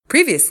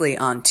Previously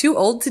on Too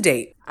Old to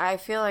Date. I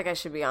feel like I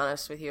should be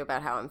honest with you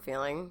about how I'm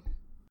feeling.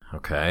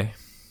 Okay.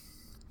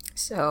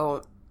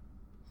 So,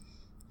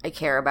 I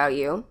care about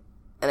you,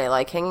 and I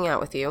like hanging out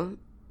with you,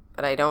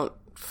 but I don't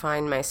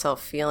find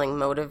myself feeling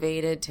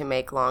motivated to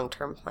make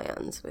long-term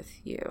plans with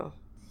you.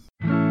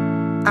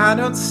 I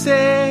don't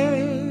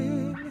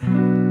sing,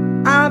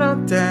 I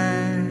don't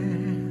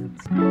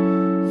dance,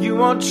 you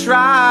won't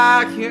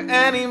try here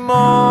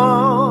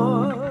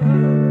anymore.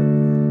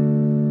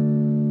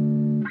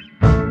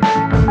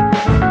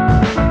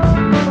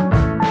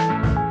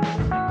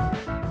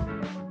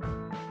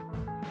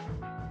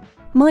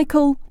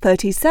 Michael,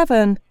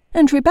 37,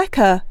 and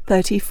Rebecca,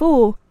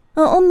 34,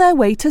 are on their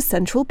way to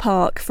Central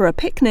Park for a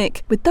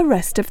picnic with the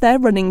rest of their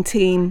running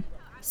team.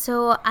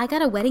 So I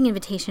got a wedding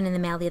invitation in the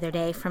mail the other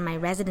day from my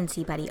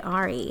residency buddy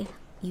Ari.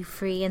 You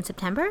free in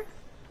September?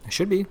 I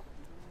should be.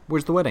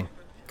 Where's the wedding?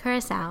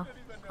 Curacao.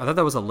 I thought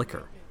that was a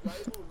liquor.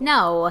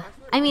 No.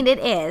 I mean, it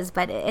is,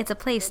 but it's a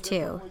place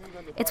too.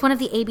 It's one of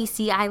the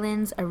ABC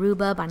islands,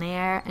 Aruba,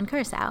 Bonaire, and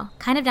Curacao.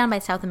 Kind of down by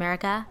South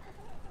America.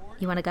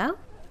 You want to go?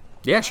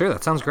 Yeah, sure.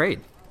 That sounds great.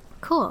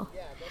 Cool.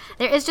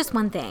 There is just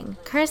one thing.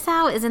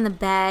 Curacao is in the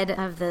bed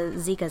of the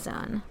Zika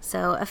zone,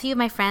 so a few of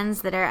my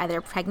friends that are either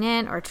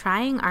pregnant or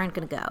trying aren't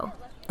going to go.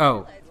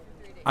 Oh,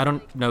 I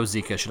don't know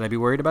Zika. Should I be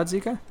worried about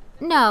Zika?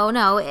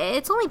 No,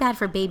 it's only bad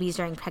for babies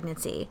during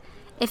pregnancy.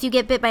 If you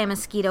get bit by a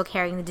mosquito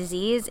carrying the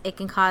disease, it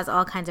can cause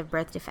all kinds of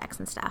birth defects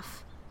and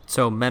stuff.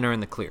 So men are in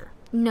the clear?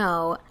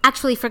 No,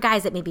 actually for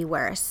guys it may be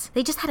worse.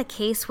 They just had a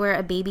case where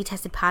a baby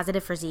tested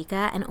positive for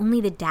Zika and only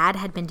the dad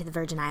had been to the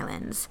Virgin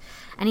Islands.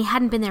 And he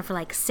hadn't been there for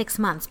like 6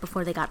 months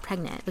before they got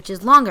pregnant, which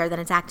is longer than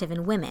it's active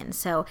in women,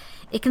 so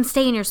it can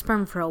stay in your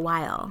sperm for a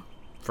while.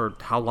 For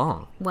how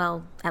long?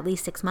 Well, at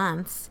least 6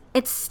 months.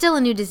 It's still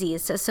a new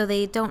disease, so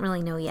they don't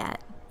really know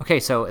yet. Okay,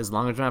 so as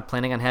long as we're not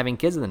planning on having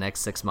kids in the next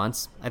 6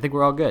 months, I think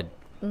we're all good.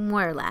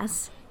 More or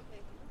less.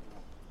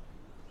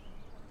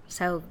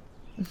 So,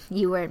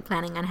 you weren't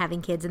planning on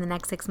having kids in the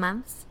next 6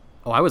 months?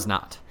 Oh, I was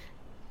not.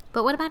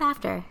 But what about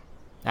after?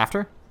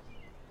 After?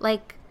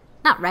 Like,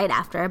 not right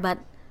after, but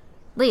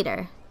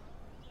later.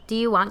 Do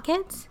you want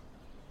kids?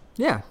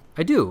 Yeah,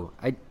 I do.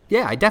 I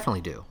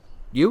definitely do.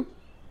 You?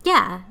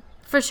 Yeah,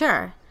 for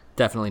sure.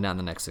 Definitely not in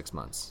the next 6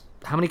 months.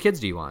 How many kids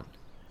do you want?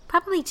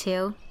 Probably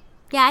 2.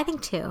 Yeah, I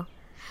think 2.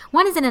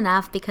 1 isn't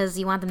enough because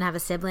you want them to have a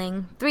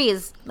sibling. 3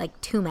 is, like,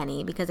 too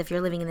many because if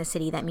you're living in the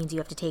city, that means you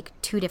have to take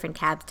 2 different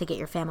cabs to get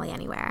your family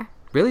anywhere.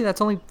 Really?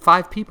 That's only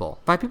 5 people.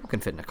 5 people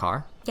can fit in a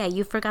car. Yeah,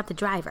 you forgot the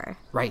driver.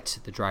 Right,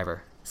 the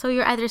driver. So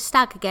you're either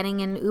stuck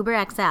getting an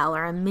Uber XL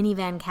or a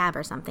minivan cab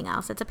or something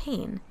else. It's a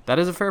pain. That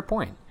is a fair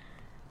point.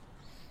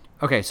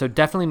 Okay, so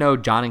definitely no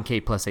John and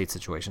Kate +8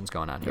 situations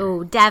going on here.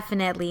 Oh,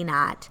 definitely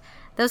not.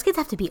 Those kids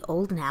have to be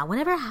old now.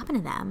 Whatever happened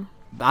to them?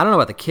 I don't know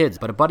about the kids,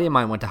 but a buddy of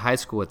mine went to high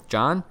school with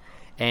John,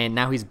 and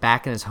now he's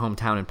back in his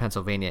hometown in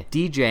Pennsylvania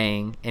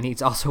DJing, and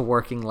he's also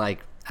working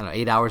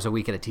 8 hours a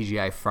week at a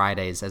TGI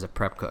Fridays as a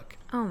prep cook.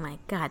 Oh my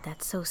god,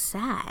 that's so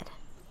sad.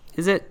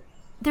 Is it?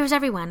 There's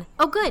everyone.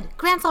 Oh good,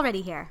 Grant's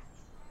already here.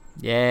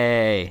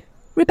 Yay.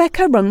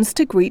 Rebecca runs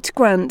to greet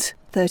Grant,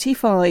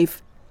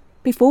 35.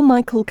 Before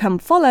Michael can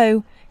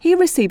follow, he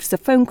receives a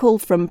phone call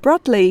from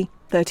Bradley,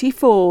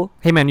 34.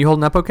 Hey man, you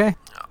holding up okay?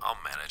 I'll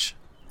manage.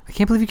 I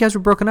can't believe you guys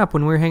were broken up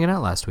when we were hanging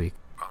out last week.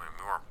 I mean,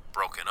 we weren't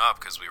broken up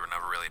because we were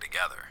never really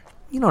together.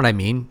 You know what I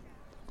mean.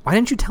 Why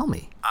didn't you tell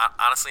me?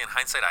 Honestly, in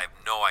hindsight, I have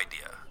no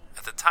idea.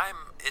 At the time,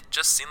 it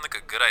just seemed like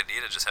a good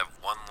idea to just have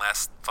one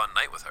last fun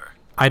night with her.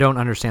 I don't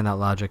understand that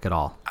logic at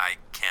all. I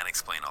can't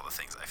explain all the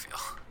things I feel.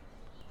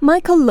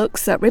 Michael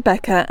looks at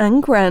Rebecca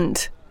and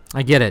Grant.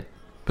 I get it,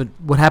 but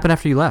what happened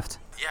after you left?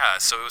 Yeah,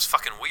 so it was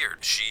fucking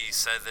weird. She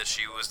said that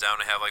she was down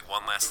to have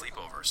one last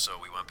sleepover, so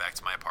we went back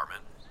to my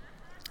apartment.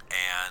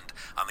 And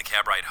on the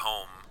cab ride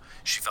home,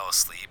 she fell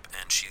asleep,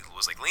 and she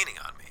was leaning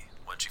on me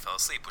when she fell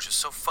asleep, which is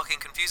so fucking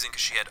confusing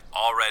because she had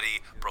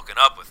already broken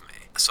up with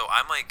me. So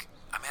I'm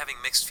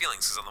having mixed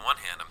feelings because on the one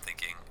hand, I'm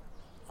thinking,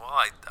 well,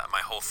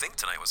 my whole thing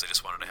tonight was I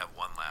just wanted to have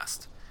one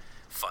last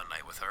fun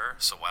night with her,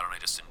 so why don't I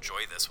just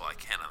enjoy this while I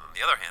can? And on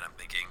the other hand, I'm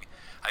thinking,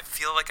 I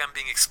feel like I'm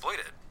being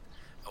exploited.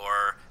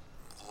 Or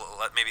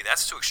maybe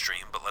that's too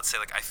extreme, but let's say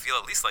I feel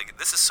at least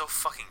this is so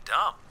fucking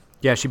dumb.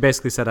 Yeah, she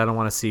basically said, I don't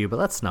want to see you, but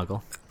let's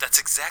snuggle. That's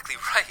exactly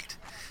right.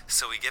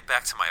 So we get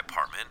back to my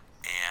apartment,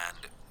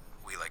 and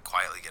we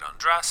quietly get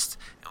undressed,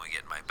 and we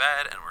get in my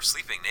bed, and we're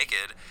sleeping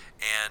naked,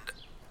 and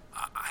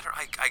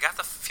I got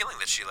the feeling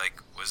that she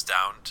was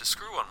down to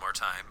screw one more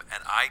time,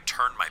 and I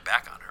turned my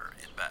back on her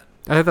in bed.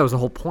 I thought that was the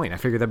whole point. I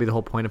figured that'd be the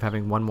whole point of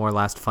having one more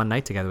last fun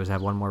night together was to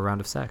have one more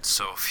round of sex.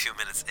 So a few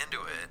minutes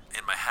into it,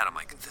 in my head, I'm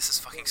like, this is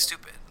fucking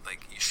stupid.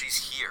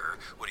 She's here.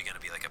 What are you going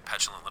to be, a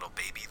petulant little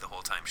baby the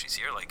whole time she's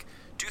here?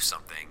 Do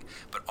something.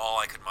 But all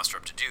I could muster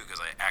up to do,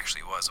 because I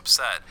actually was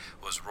upset,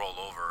 was roll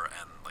over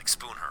and,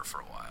 spoon her for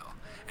a while.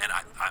 And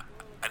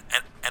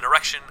an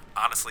erection,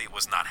 honestly,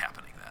 was not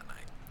happening that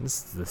night.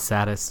 This is the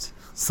saddest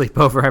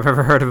sleepover I've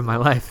ever heard of in my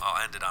life.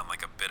 I'll end it on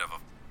a bit of a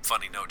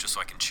funny note just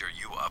so I can cheer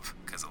you up,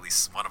 because at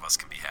least one of us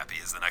can be happy,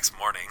 is the next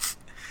morning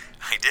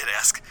I did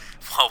ask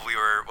while we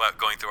were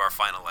going through our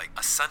final, like,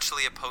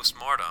 essentially a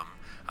post-mortem.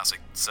 I was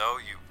like, so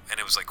you... And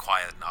it was, like,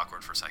 quiet and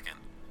awkward for a second.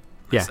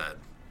 And Yeah. I said,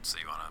 so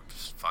you want to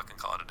just fucking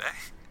call it a day?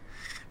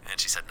 And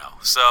she said no.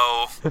 So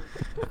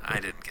I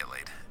didn't get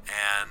laid.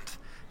 And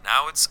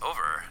now it's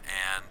over.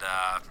 And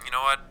you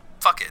know what?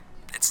 Fuck it.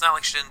 It's not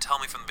like she didn't tell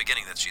me from the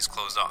beginning that she's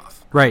closed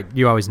off. Right,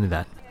 you always knew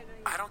that.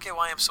 I don't get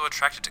why I'm so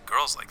attracted to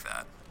girls like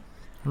that.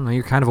 I don't know,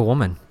 you're kind of a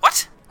woman.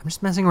 What? I'm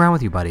just messing around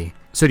with you, buddy.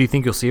 So do you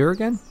think you'll see her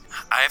again?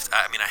 I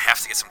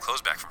have to get some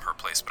clothes back from her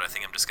place, but I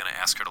think I'm just going to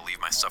ask her to leave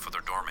my stuff with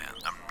her doorman.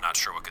 I'm not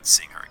sure what good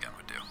seeing her again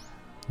would do.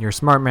 You're a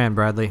smart man,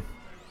 Bradley.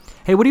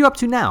 Hey, what are you up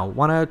to now?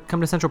 Want to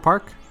come to Central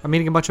Park? I'm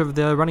meeting a bunch of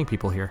the running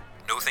people here.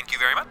 No, thank you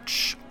very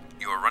much.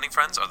 Your running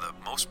friends are the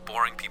most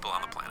boring people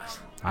on the planet.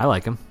 I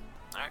like them.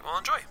 All right, well,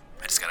 enjoy.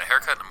 I just got a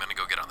haircut, and I'm going to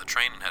go get on the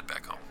train and head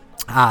back home.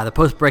 Ah, the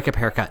post-breakup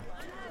haircut.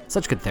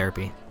 Such good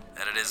therapy.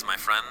 That it is, my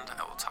friend.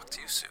 I will talk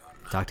to you soon.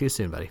 Talk to you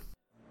soon, buddy.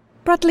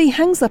 Bradley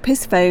hangs up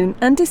his phone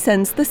and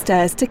descends the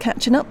stairs to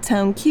catch an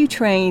uptown Q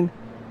train.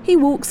 He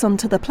walks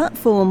onto the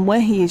platform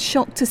where he is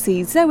shocked to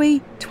see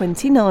Zoe,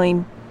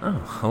 29. Oh,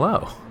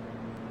 hello.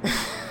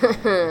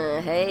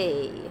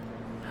 Hey.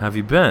 Have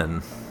you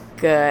been?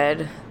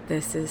 Good.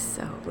 This is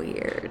so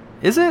weird.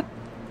 Is it?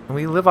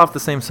 We live off the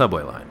same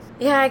subway line.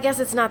 Yeah, I guess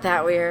it's not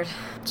that weird.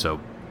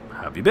 So,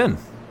 how have you been?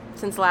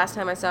 Since last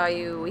time I saw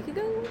you a week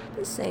ago,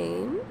 the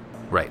same.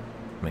 Right.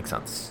 Makes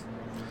sense.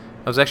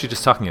 I was actually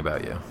just talking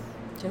about you.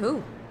 To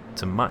who?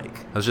 To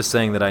Mike. I was just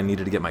saying that I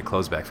needed to get my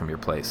clothes back from your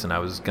place, and I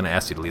was going to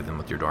ask you to leave them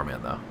with your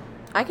doorman, though.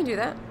 I can do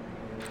that.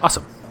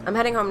 Awesome. I'm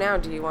heading home now.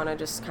 Do you want to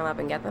just come up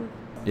and get them?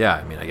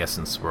 Yeah, I guess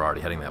since we're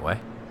already heading that way.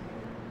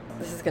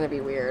 This is going to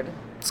be weird.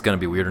 It's going to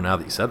be weirder now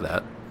that you said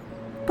that.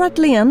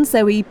 Bradley and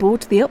Zoe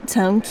board the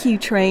uptown Q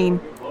train.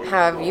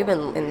 How have you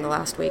been in the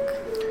last week?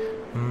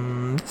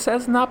 This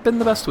has not been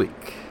the best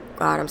week.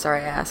 God, I'm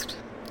sorry I asked.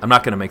 I'm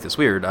not going to make this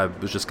weird. I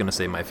was just going to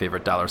say my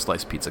favorite dollar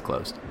slice pizza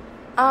closed.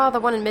 Oh, the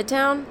one in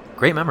Midtown?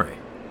 Great memory.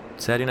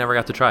 Sad you never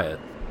got to try it.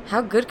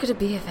 How good could it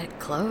be if it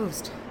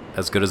closed?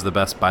 As good as the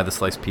best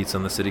by-the-slice pizza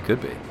in the city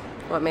could be.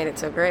 What made it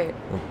so great?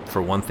 Well,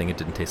 for one thing, it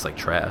didn't taste like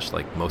trash,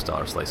 like most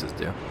dollar slices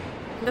do.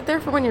 But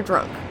they're for when you're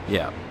drunk.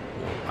 Yeah,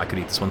 well, I could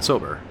eat this one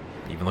sober.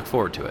 Even look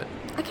forward to it.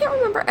 I can't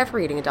remember ever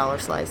eating a dollar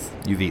slice.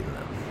 You've eaten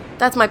them.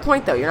 That's my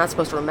point, though. You're not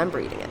supposed to remember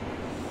eating it.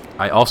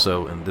 I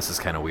also, and this is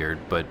kind of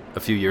weird, but a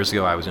few years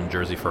ago I was in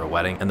Jersey for a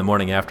wedding, and the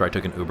morning after I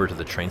took an Uber to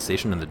the train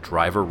station, and the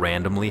driver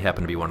randomly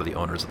happened to be one of the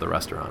owners of the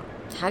restaurant.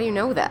 How do you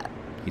know that?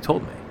 He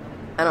told me.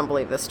 I don't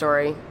believe this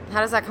story. How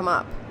does that come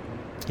up?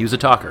 He was a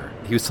talker.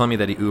 He was telling me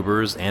that he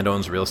Ubers and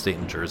owns real estate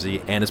in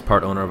Jersey, and is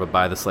part owner of a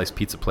buy-the-slice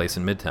pizza place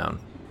in Midtown.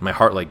 My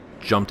heart,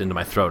 jumped into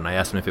my throat, and I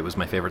asked him if it was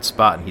my favorite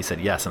spot, and he said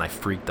yes, and I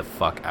freaked the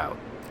fuck out.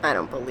 I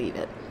don't believe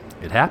it.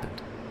 It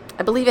happened.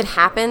 I believe it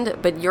happened,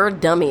 but you're a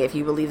dummy if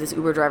you believe this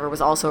Uber driver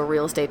was also a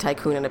real estate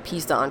tycoon and a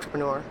pizza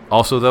entrepreneur.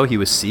 Also, though, he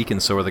was Sikh,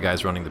 and so were the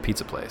guys running the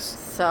pizza place.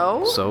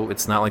 So? So,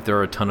 it's not like there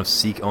are a ton of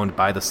Sikh-owned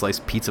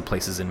buy-the-slice pizza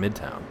places in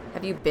Midtown.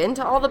 Have you been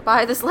to all the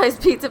buy-the-slice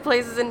pizza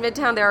places in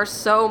Midtown? There are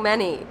so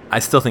many. I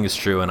still think it's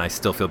true, and I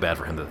still feel bad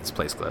for him that this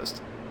place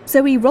closed.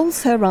 Zoe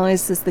rolls her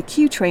eyes as the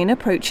Q train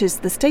approaches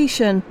the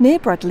station near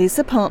Bradley's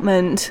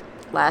apartment.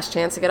 Last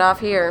chance to get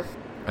off here.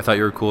 I thought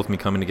you were cool with me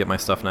coming to get my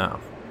stuff now.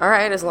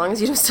 Alright, as long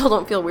as you still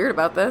don't feel weird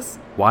about this.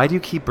 Why do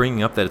you keep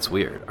bringing up that it's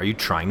weird? Are you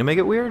trying to make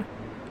it weird?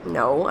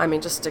 No, I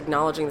mean just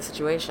acknowledging the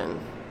situation.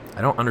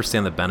 I don't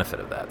understand the benefit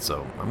of that,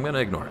 so I'm gonna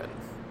ignore it.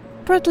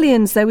 Bradley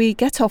and Zoe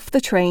get off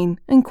the train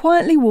and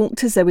quietly walk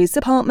to Zoe's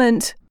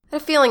apartment. I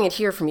had a feeling I'd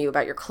hear from you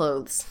about your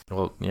clothes.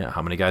 Well, yeah,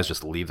 how many guys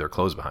just leave their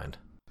clothes behind?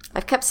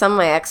 I've kept some of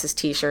my ex's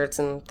t-shirts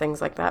and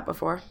things like that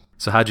before.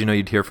 So how'd you know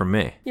you'd hear from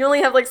me? You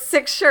only have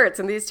 6 shirts,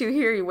 and these 2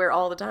 here you wear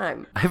all the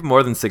time. I have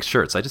more than 6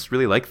 shirts, I just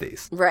really like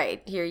these.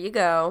 Right, here you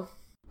go.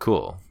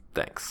 Cool,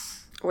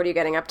 thanks. What are you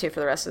getting up to for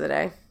the rest of the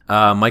day?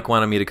 Mike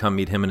wanted me to come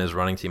meet him and his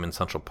running team in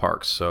Central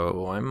Park,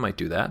 so I might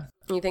do that.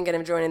 You thinking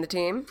of joining the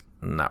team?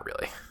 Not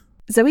really.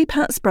 Zoe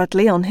pats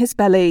Bradley on his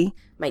belly.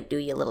 Might do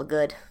you a little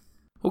good.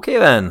 Okay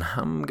then,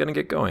 I'm gonna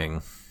get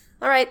going.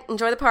 Alright,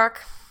 enjoy the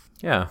park.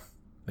 Yeah,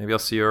 maybe I'll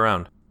see you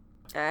around.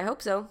 I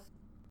hope so.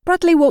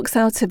 Bradley walks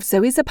out of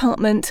Zoe's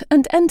apartment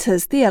and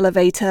enters the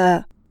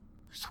elevator.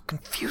 So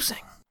confusing.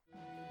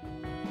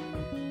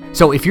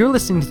 So if you're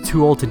listening to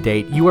Too Old to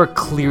Date, you are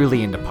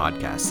clearly into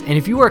podcasts. And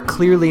if you are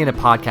clearly into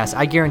podcasts,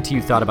 I guarantee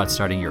you thought about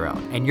starting your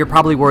own. And you're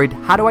probably worried,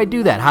 how do I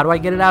do that? How do I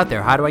get it out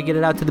there? How do I get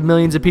it out to the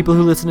millions of people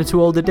who listen to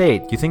Too Old to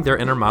Date? Do you think their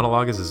inner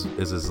monologue is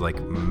as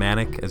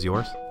manic as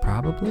yours?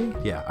 Probably.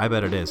 Yeah, I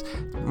bet it is.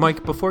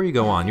 Mike, before you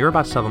go on, you're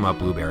about to tell them about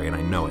Blueberry, and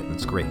I know it, and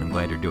it's great, and I'm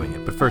glad you're doing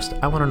it. But first,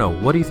 I want to know,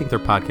 what do you think their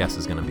podcast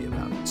is going to be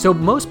about? So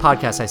most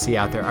podcasts I see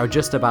out there are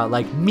just about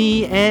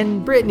me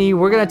and Brittany.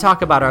 We're going to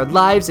talk about our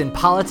lives and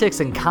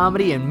politics and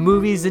comedy and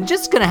movies and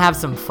just going to have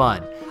some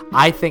fun.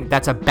 I think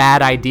that's a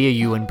bad idea,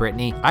 you and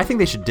Brittany. I think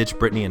they should ditch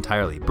Brittany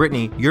entirely.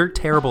 Brittany, you're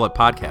terrible at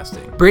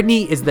podcasting.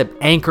 Brittany is the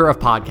anchor of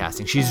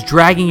podcasting. She's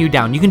dragging you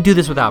down. You can do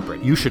this without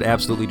Brittany. You should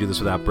absolutely do this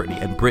without Brittany.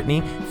 And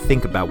Brittany,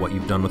 think about what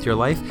you've done with your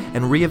life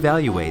and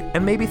reevaluate.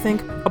 And maybe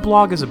think a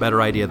blog is a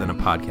better idea than a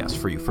podcast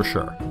for you, for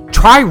sure.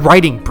 Try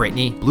writing,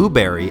 Brittany.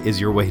 Blueberry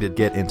is your way to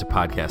get into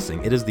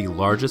podcasting. It is the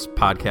largest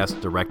podcast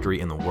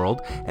directory in the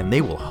world, and they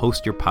will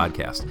host your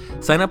podcast.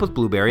 Sign up with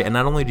Blueberry, and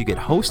not only do you get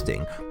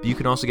hosting, but you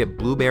can also get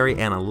Blueberry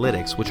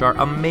Analytics, which are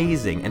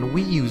amazing, and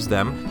we use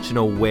them to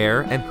know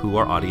where and who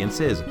our audience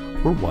is.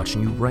 We're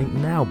watching you right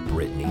now,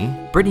 Brittany.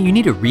 Brittany, you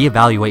need to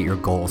reevaluate your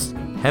goals.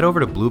 Head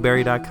over to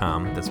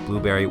blueberry.com, that's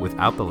Blueberry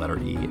without the letter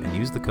E, and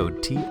use the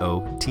code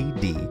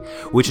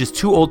TOTD, which is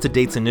Too Old to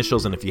Date's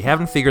initials, and if you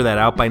haven't figured that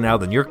out by now,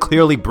 then you're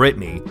clearly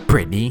Brittany.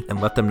 Brittany.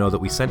 And let them know that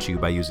we sent you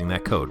by using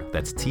that code.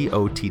 That's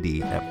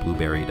TOTD at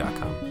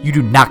blueberry.com. You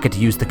do not get to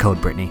use the code,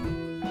 Brittany.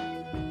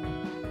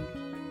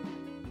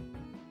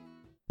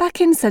 Back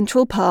in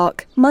Central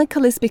Park,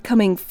 Michael is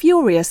becoming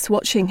furious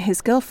watching his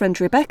girlfriend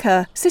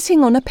Rebecca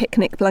sitting on a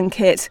picnic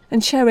blanket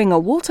and sharing a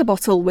water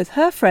bottle with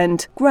her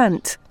friend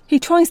Grant. He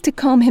tries to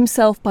calm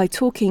himself by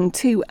talking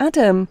to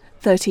Adam,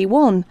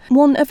 31,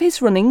 one of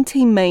his running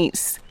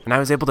teammates. And I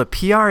was able to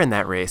PR in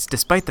that race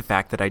despite the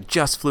fact that I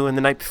just flew in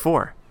the night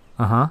before.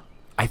 Uh-huh.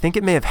 I think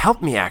it may have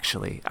helped me,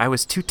 actually. I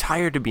was too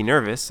tired to be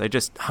nervous. I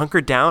just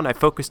hunkered down, I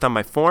focused on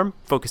my form,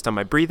 focused on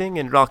my breathing,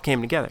 and it all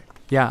came together.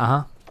 Yeah,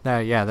 uh-huh.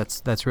 Yeah,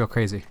 that's real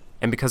crazy.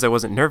 And because I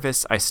wasn't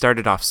nervous, I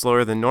started off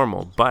slower than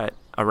normal, but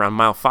around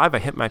mile 5 I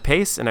hit my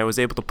pace and I was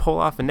able to pull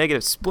off a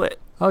negative split.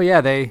 Oh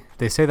yeah, they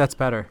say that's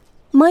better.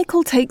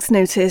 Michael takes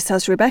notice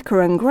as Rebecca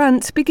and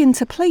Grant begin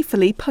to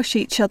playfully push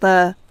each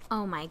other.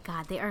 Oh my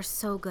god, they are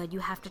so good. You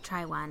have to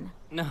try one.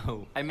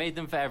 No, I made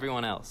them for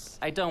everyone else.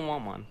 I don't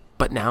want one.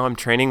 But now I'm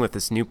training with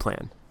this new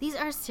plan. These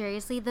are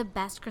seriously the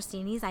best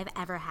crostinis I've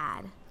ever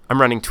had. I'm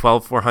running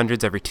 12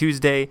 400s every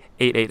Tuesday,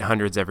 8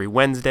 800s every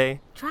Wednesday.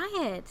 Try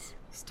it.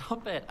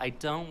 Stop it, I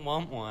don't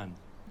want one.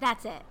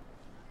 That's it.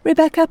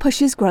 Rebecca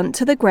pushes Grant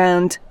to the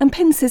ground and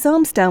pins his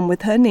arms down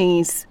with her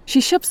knees. She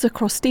shoves a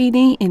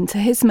crostini into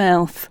his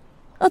mouth.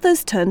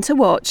 Others turn to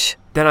watch.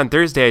 Then on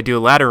Thursday I do a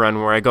ladder run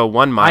where I go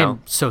 1 mile.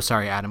 I'm so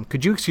sorry, Adam.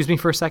 Could you excuse me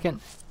for a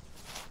second?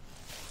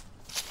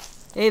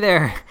 Hey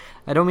there.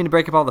 I don't mean to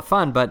break up all the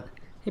fun, but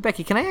hey,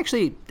 Becky, can I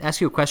actually ask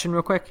you a question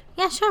real quick?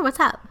 Yeah, sure. What's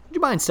up? Would you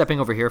mind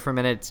stepping over here for a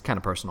minute? It's kind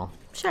of personal.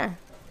 Sure.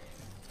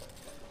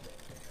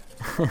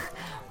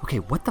 Okay,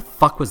 what the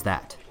fuck was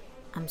that?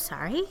 I'm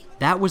sorry?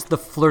 That was the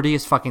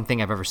flirtiest fucking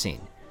thing I've ever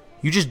seen.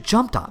 You just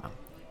jumped on him,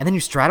 and then you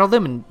straddled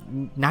him,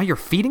 and now you're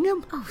feeding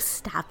him? Oh,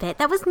 stop it.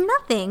 That was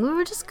nothing. We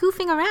were just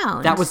goofing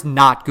around. That was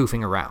not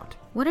goofing around.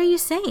 What are you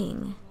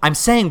saying? I'm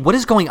saying, what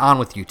is going on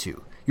with you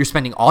two? You're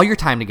spending all your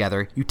time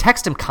together. You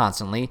text him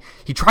constantly.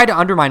 He tried to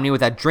undermine me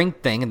with that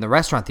drink thing in the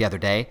restaurant the other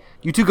day.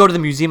 You two go to the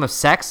Museum of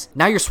Sex.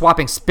 Now you're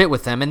swapping spit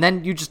with him, and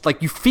then you just,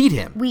 you feed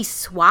him. We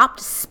swapped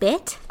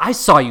spit? I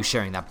saw you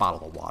sharing that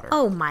bottle of water.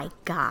 Oh my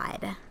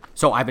god.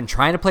 So I've been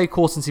trying to play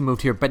cool since he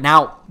moved here, but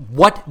now,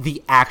 what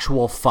the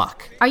actual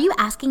fuck? Are you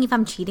asking if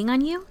I'm cheating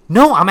on you?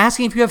 No, I'm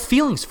asking if you have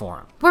feelings for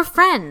him. We're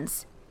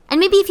friends. And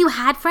maybe if you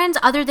had friends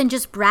other than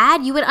just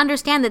Brad, you would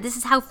understand that this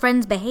is how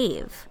friends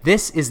behave.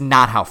 This is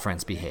not how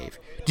friends behave.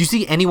 Do you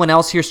see anyone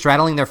else here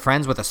straddling their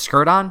friends with a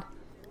skirt on?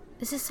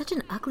 This is such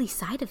an ugly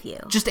side of you.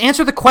 Just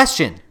answer the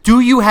question.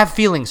 Do you have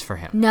feelings for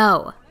him?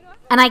 No.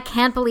 And I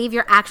can't believe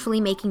you're actually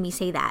making me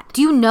say that.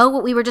 Do you know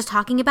what we were just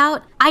talking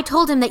about? I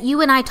told him that you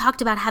and I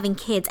talked about having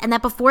kids, and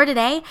that before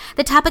today,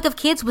 the topic of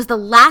kids was the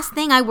last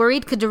thing I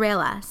worried could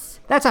derail us.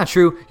 That's not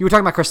true. You were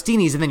talking about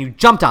crostinis, and then you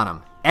jumped on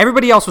him.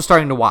 Everybody else was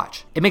starting to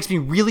watch. It makes me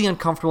really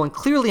uncomfortable, and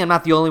clearly I'm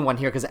not the only one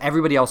here because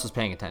everybody else was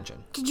paying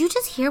attention. Did you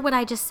just hear what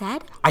I just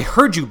said? I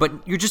heard you, but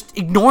you're just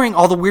ignoring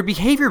all the weird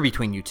behavior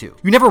between you two.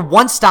 You never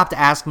once stopped to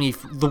ask me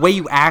if the way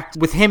you act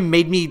with him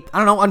made me,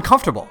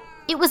 uncomfortable.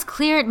 It was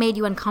clear it made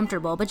you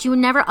uncomfortable, but you were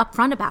never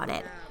upfront about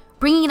it.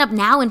 Bringing it up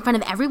now in front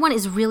of everyone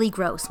is really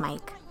gross,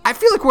 Mike. I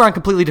feel like we're on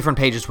completely different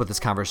pages with this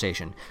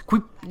conversation.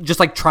 Can we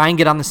just try and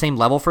get on the same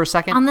level for a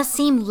second? On the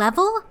same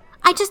level?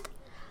 I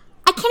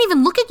can't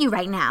even look at you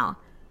right now.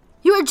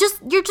 You're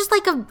just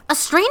like a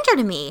stranger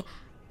to me.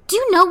 Do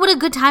you know what a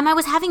good time I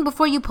was having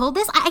before you pulled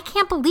this? I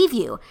can't believe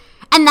you.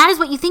 And that is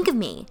what you think of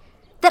me.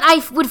 That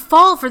I would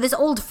fall for this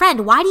old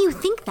friend. Why do you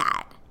think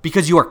that?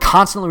 Because you are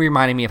constantly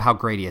reminding me of how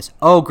great he is.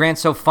 Oh,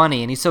 Grant's so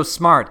funny and he's so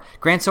smart.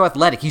 Grant's so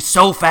athletic. He's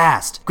so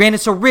fast. Grant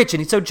is so rich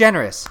and he's so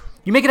generous.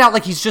 You make it out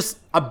like he's just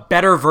a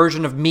better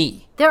version of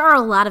me. There are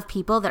a lot of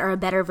people that are a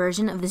better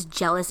version of this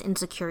jealous,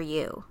 insecure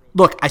you.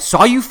 Look, I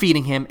saw you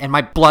feeding him and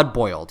my blood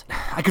boiled.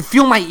 I could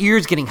feel my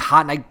ears getting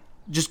hot and I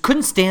just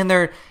couldn't stand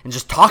there and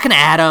just talking to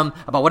Adam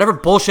about whatever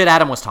bullshit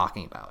Adam was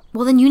talking about.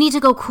 Well, then you need to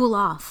go cool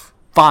off.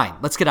 Fine,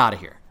 let's get out of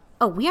here.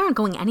 Oh, we aren't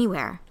going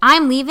anywhere.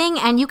 I'm leaving,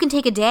 and you can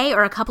take a day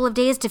or a couple of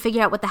days to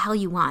figure out what the hell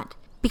you want.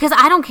 Because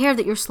I don't care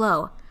that you're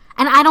slow.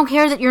 And I don't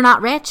care that you're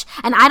not rich,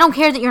 and I don't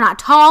care that you're not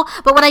tall,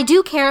 but what I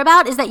do care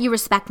about is that you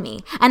respect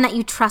me, and that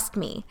you trust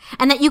me,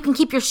 and that you can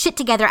keep your shit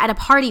together at a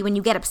party when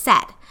you get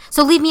upset.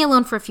 So leave me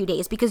alone for a few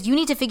days, because you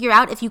need to figure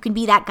out if you can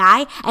be that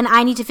guy, and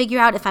I need to figure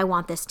out if I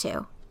want this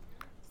too.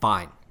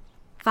 Fine.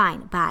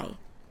 Fine, bye.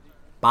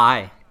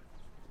 Bye.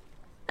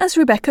 As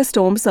Rebecca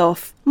storms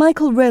off,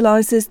 Michael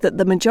realises that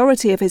the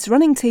majority of his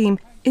running team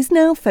is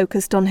now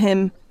focused on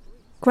him.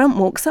 Grant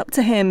walks up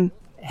to him.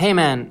 Hey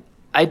man,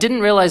 I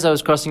didn't realize I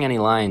was crossing any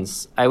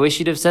lines. I wish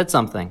you'd have said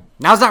something.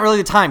 Now's not really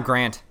the time,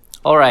 Grant.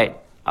 Alright,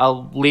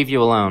 I'll leave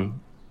you alone.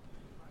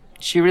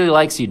 She really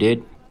likes you,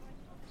 dude.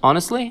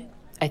 Honestly,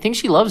 I think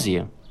she loves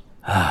you.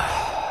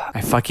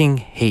 I fucking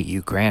hate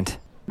you, Grant.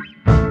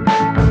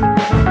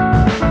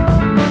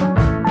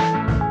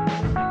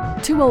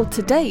 Too Old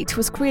to Date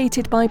was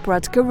created by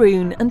Brad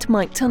Garoon and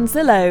Mike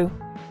Tanzillo.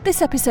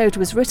 This episode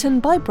was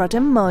written by Brad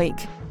and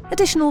Mike.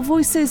 Additional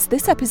voices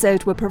this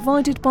episode were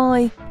provided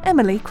by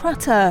Emily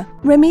Cratter,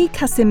 Remy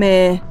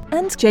Casimir,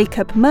 and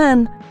Jacob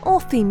Mann.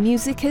 Our theme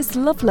music is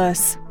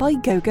Loveless by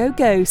Go Go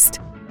Ghost.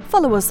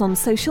 Follow us on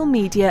social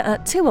media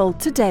at Too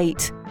Old to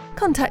Date.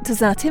 Contact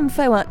us at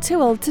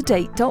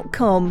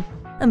info@toooldtodate.com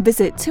and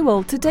visit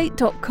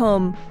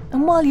toooldtodate.com.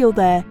 And while you're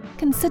there,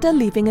 consider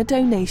leaving a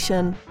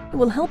donation. It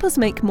will help us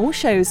make more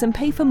shows and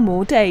pay for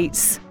more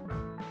dates.